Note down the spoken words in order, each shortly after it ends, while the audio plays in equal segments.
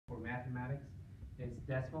mathematics is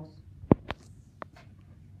decimals.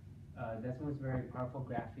 Decimals is a very powerful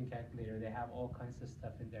graphing calculator. They have all kinds of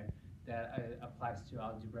stuff in there that applies to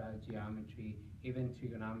algebra, geometry, even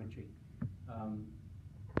trigonometry.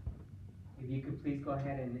 If you could please go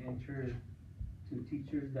ahead and enter to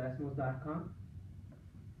teachersdecimals.com.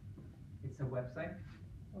 It's a website.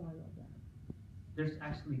 Oh, I love that. There's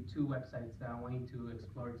actually two websites that I want you to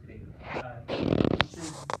explore today.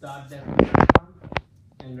 Teachers.decimals.com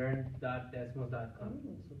and learn.decimals.com.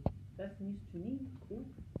 Oh, that's news to me. Cool.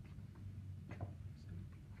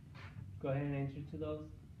 Go ahead and enter to those.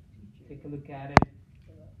 Take a look at it.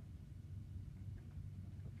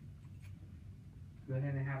 Go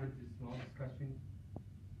ahead and have a small discussion.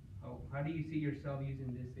 How do you see yourself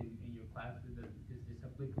using this in your class? Is this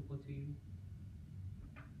applicable to you?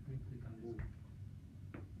 Let me click on this.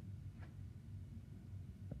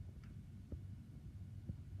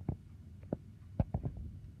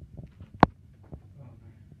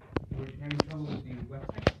 We're having trouble with the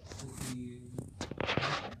website?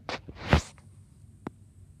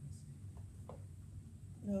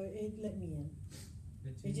 No, it let me in.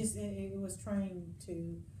 It was trying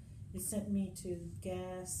to, it sent me to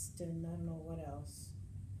guest and I don't know what else.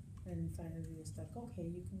 And finally it was like, okay,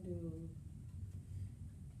 you can do the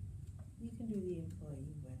employee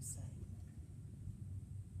website.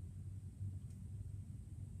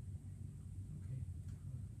 Okay.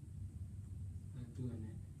 I'm doing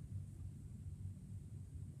it.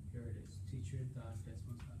 Here it is,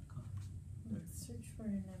 teacher.decimals.com. Let's search for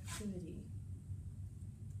an activity.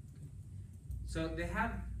 So they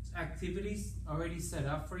have activities already set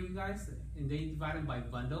up for you guys, and they divide them by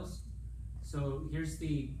bundles. So here's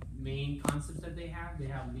the main concepts that they have. They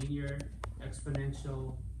have linear,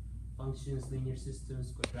 exponential, functions, linear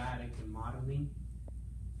systems, quadratic, and modeling.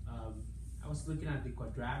 I was looking at the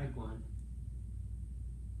quadratic one,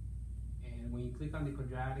 and when you click on the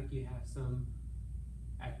quadratic, you have some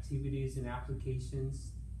activities and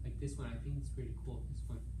applications. Like this one, I think it's pretty cool, this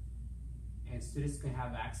one. And students can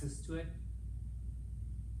have access to it.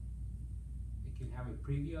 They can have a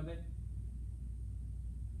preview of it.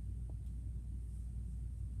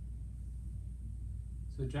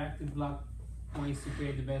 So drag the block points to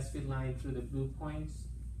create the best fit line through the blue points.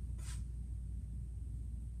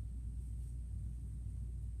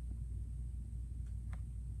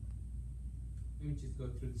 Let me just go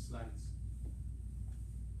through the slides.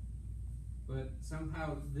 But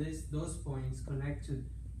somehow those points connect to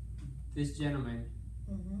this gentleman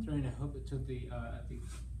throwing a hoop to the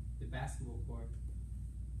basketball court.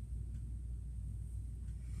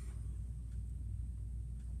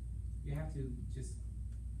 You have to just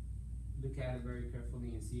look at it very carefully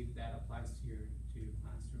and see if that applies to your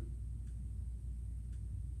classroom.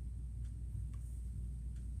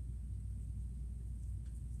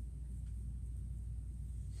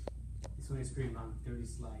 This one is pretty long, 30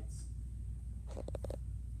 slides.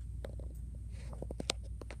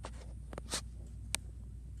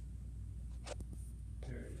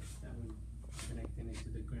 There it is, that one connecting it to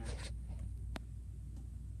the ground.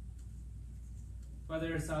 But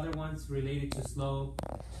there's other ones related to slope,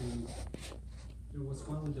 there was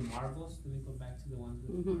one with the marbles. Let me go back to the ones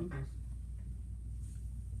with the marbles.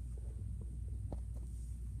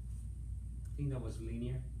 I think that was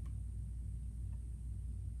linear.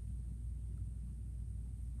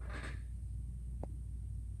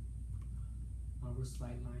 Marble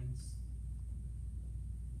slide lines.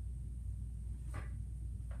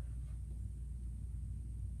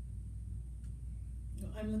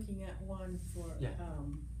 I'm looking at one for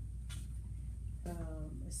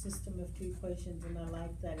a system of two equations, and I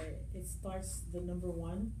like that it starts, the number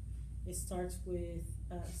one, it starts with,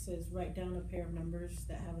 says write down a pair of numbers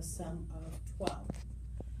that have a sum of 12.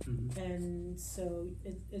 And so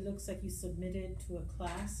it looks like you submit it to a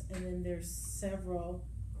class, and then there's several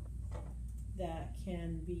that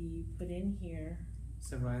can be put in here.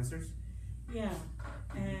 Several answers? Yeah,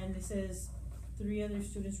 and it says 3 other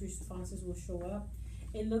students' responses will show up.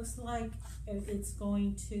 It looks like it's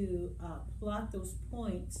going to plot those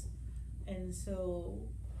points, and so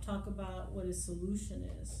talk about what a solution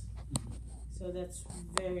is. So that's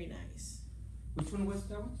very nice. Which one was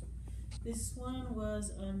that one? This one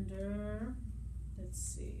was under, let's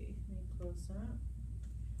see, let me close that.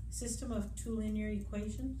 System of two linear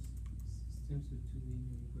equations. Systems of two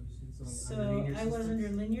linear equations. So I was under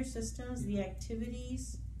linear systems, the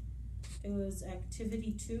activities, it was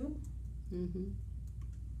activity 2.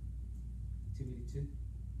 Activity 2?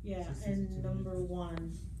 Yeah, and number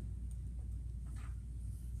 1.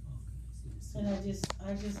 Okay, and I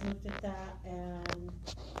just looked at that, and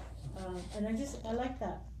I like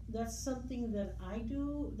that. that's something that I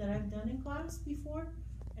do, that I've done in class before,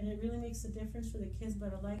 and it really makes a difference for the kids.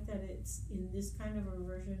 But I like that it's in this kind of a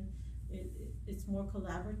version. It's more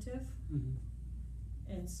collaborative, Mm-hmm.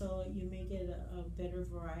 and so you may get a better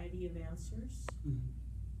variety of answers,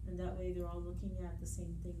 and that way they're all looking at the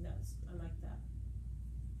same thing. I like that.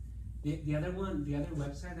 The other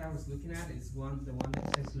website that I was looking at is the one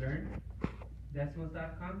that says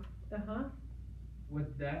learndecimals.com.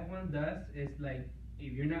 What that one does is, like,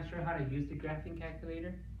 if you're not sure how to use the graphing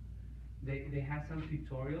calculator, they have some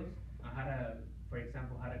tutorials on how to, for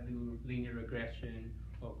example, how to do linear regression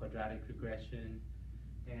or quadratic regression,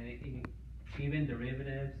 and even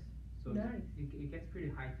derivatives. So Nice. it gets pretty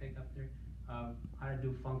high tech up there. How to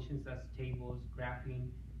do functions as tables,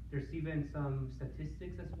 graphing. There's even some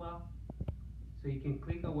statistics as well. So you can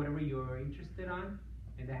click on whatever you're interested on,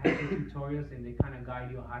 and they have the tutorials, and they kind of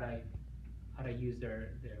guide you how to use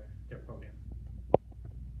their program.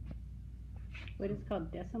 What is it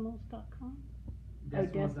called, decimals.com?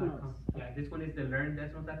 Decimals.com. Yeah, this one is the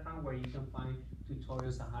learndecimals.com, where you can find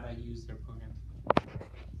tutorials on how to use their program.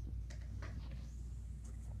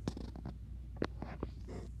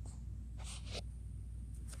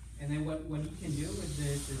 And then what you can do with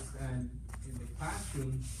this is, in the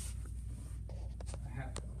classroom,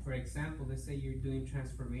 for example, let's say you're doing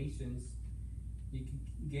transformations, you can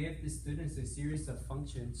give the students a series of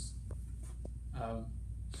functions,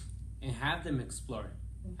 and have them explore.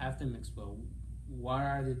 What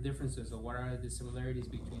are the differences, or what are the similarities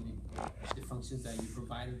between the functions that you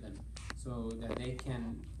provided them, so that they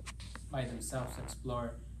can by themselves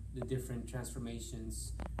explore the different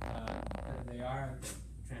transformations they are,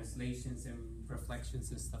 translations and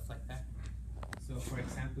reflections and stuff like that. So for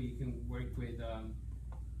example, you can work with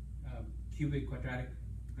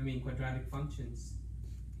quadratic functions.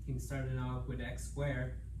 You can start it off with x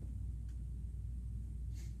squared.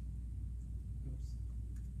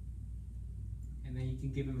 And then you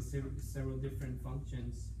can give them several different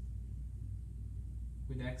functions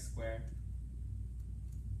with x squared.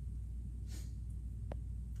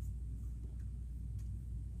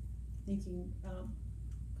 Thinking,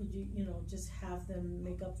 could you just have them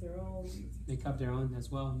make up their own? Make up their own as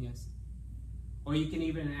well, yes. Or you can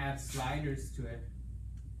even add sliders to it.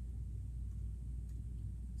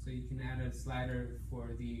 So you can add a slider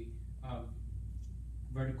for the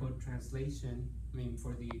vertical translation.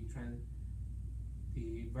 For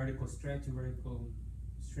the vertical stretch and vertical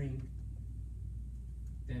shrink.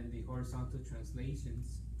 Then the horizontal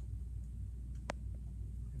translations,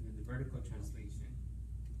 and then the vertical translation.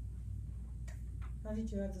 How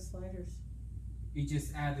did you add the sliders? You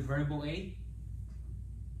just add the variable a,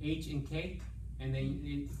 h, and k, and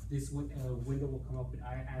then this window will come up with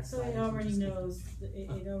add So sliders. it already knows.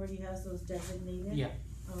 It already has those designated. Yeah.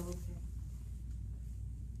 Oh, okay.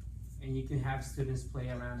 And you can have students play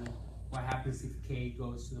around. What happens if k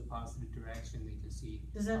goes to the positive direction? They can see.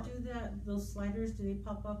 Does that do that? Those sliders, do they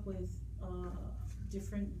pop up with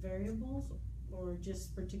different variables, or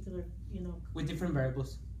just particular? With different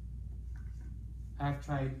variables. I've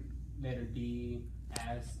tried letter D,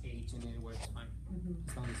 S, H, and it works fine. Mm-hmm.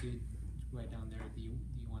 As long as you write down there, do you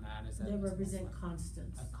want to add as They represent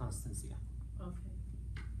constants. A constants, yeah. Okay.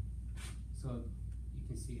 So you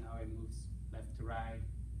can see how it moves left to right.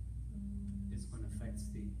 This one affects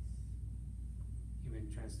the even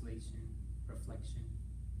translation, reflection.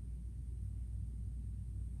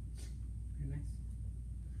 Very nice.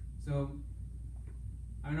 So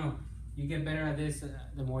I don't know. You get better at this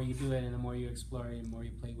the more you do it, and the more you explore it, and the more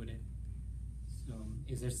you play with it. So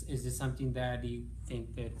is this something that you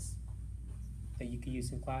think that you could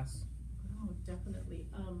use in class? Oh, definitely.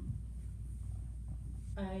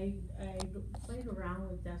 I played around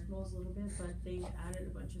with decimals a little bit, but they've added a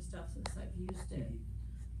bunch of stuff since I've used it,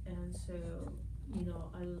 and so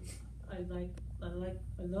I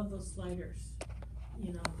love those sliders.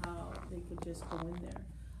 How they could just go in there.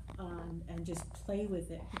 And just play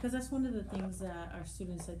with it, because that's one of the things that our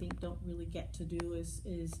students, I think, don't really get to do is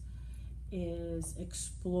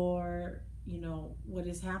explore what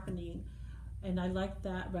is happening. And I like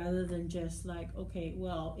that, rather than just like, okay,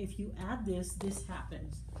 well, if you add this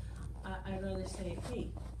happens. I'd rather say,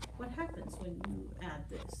 hey, what happens when you add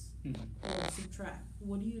this or subtract?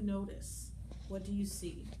 What do you notice? What do you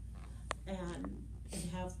see? And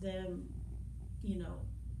have them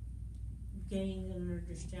gain an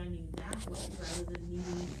understanding that way, rather than me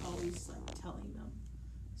always like telling them.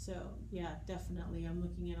 So yeah, definitely, I'm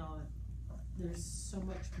looking at all it. There's so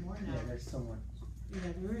much more now. Yeah, there's so much.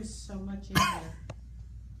 Yeah, there is so much in there.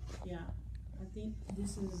 Yeah, I think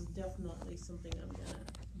this is definitely something I'm gonna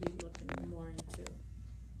be looking more into.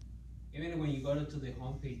 Even when you go to the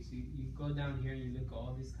homepage, you go down here and you look at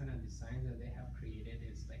all these kind of designs that they have created.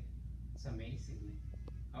 It's like, it's amazing.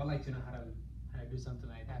 I would like to know how to do something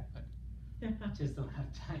like that, but I just don't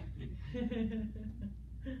have time.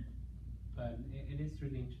 But it is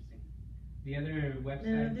really interesting. The other website.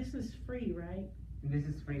 Now, this is free, right? This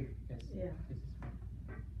is free. Yes. Yeah. This is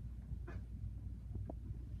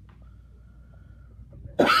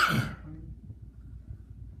free.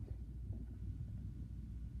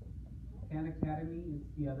 Khan Academy is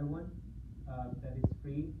the other one that is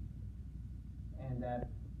free, and that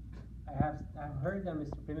I've heard that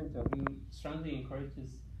Mr. Pimentel, he strongly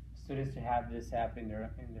encourages students to have this app in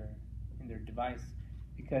their device,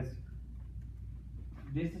 because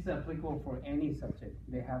this is applicable for any subject.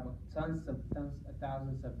 They have thousands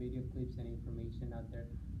of video clips and information out there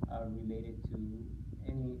related to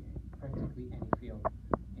practically any field.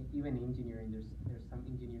 And even engineering, there's some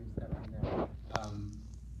engineering stuff on there.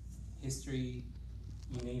 History,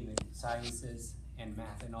 you name it, sciences and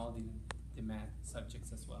math, and all the math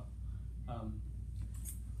subjects as well.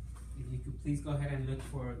 If you could please go ahead and look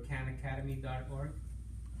for khanacademy.org.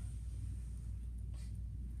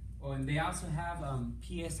 Oh, and they also have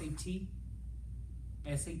PSAT,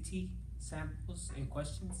 SAT samples and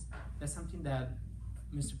questions. That's something that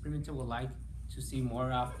Mr. Pimentel would like to see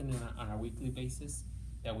more often on a weekly basis,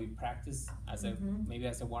 that we practice as maybe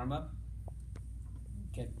as a warm-up.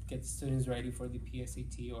 Get students ready for the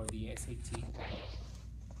PSAT or the SAT.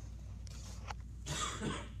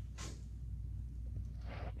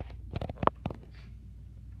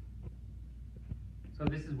 So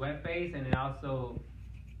this is web-based, and it also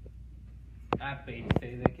app-based.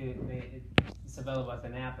 It's available as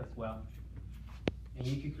an app as well. And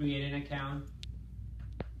you can create an account.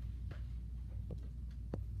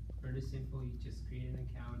 Pretty simple. You just create an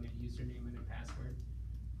account, a username and a password.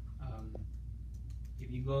 If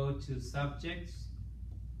you go to subjects,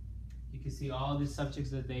 you can see all the subjects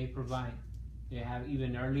that they provide. They have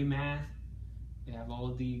even early math. They have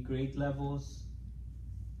all the grade levels,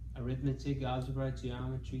 arithmetic, algebra,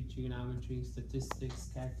 geometry, trigonometry, statistics,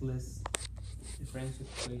 calculus, differential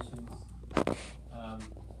equations.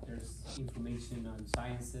 There's information on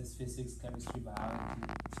sciences, physics, chemistry, biology.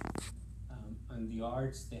 On the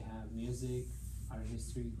arts, they have music, art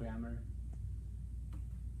history, grammar,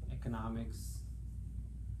 economics.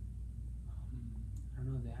 I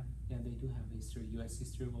don't know, they do have history, U.S.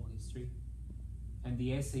 history, world history. And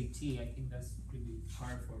the SAT, I think that's really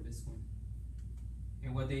hard for this one.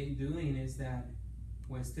 And what they're doing is that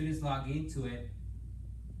when students log into it,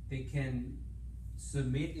 they can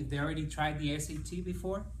submit, if they already tried the SAT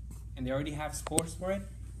before, and they already have scores for it,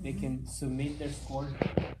 they can submit their scores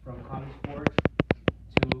from College Board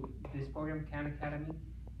to this program, Khan Academy,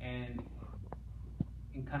 and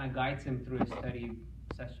it kind of guides them through a study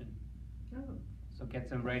session. So gets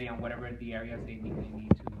them ready on whatever the areas they need to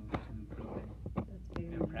improve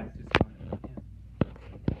and practice on it.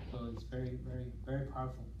 Yeah. So it's very, very, very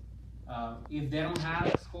powerful. If they don't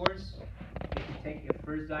have scores, they can take a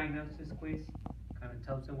first diagnosis quiz, kind of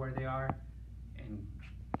tells them where they are, and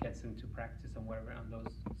gets them to practice on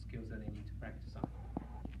those skills that they need to practice on.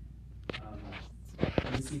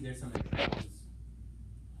 Let me see if there's some examples.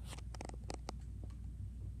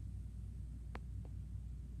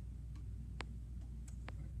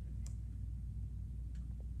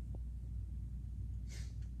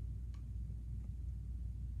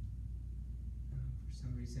 For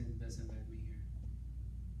some reason it doesn't let me here.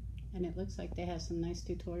 And it looks like they have some nice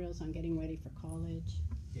tutorials on getting ready for college.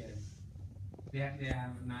 Yes. They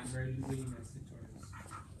have not very really nice tutorials.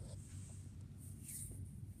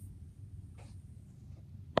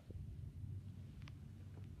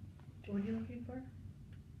 What are you looking for?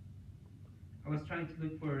 I was trying to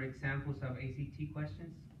look for examples of ACT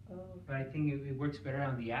questions, Oh. but I think it works better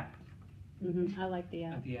on the app. I like the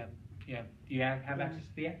app. The app, yeah. Do you have access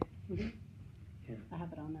to the app? Yeah. I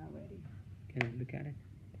have it on there already. Can I look at it?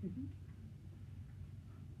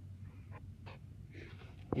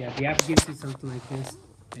 Yeah, the app gives you something like this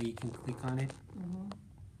that you can click on it.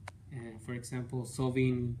 And for example,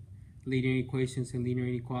 solving linear equations and linear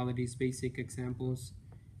inequalities, basic examples.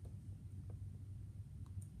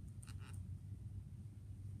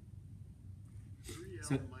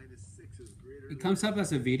 So it comes up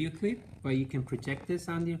as a video clip, but you can project this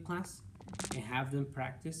on your class and have them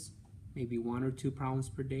practice maybe 1 or 2 problems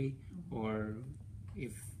per day, or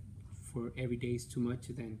if for every day is too much,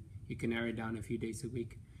 then you can narrow it down a few days a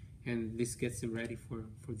week, and this gets them ready for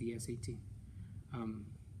the SAT.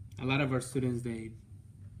 A lot of our students, they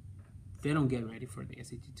don't get ready for the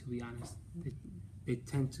SAT, to be honest. They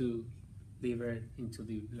tend to leave it into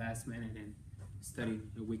the last minute and studied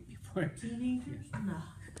a week before. Teenagers? No.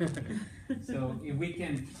 So if we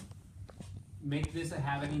can make this a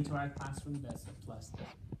habit into our classroom, that's a plus.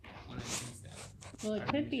 One of the things that. Well, it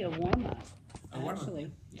could be a warm-up, A warm-up,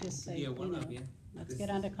 actually. yeah. Just say, Yeah, you warm-up, know, yeah. let's This get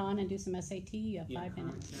on to Khan and do some SAT, you have Yeah. 5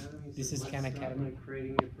 minutes. This is Khan Let's start Academy. by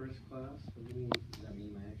creating your first class. What do you mean? Does that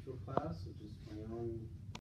mean my actual class or just my own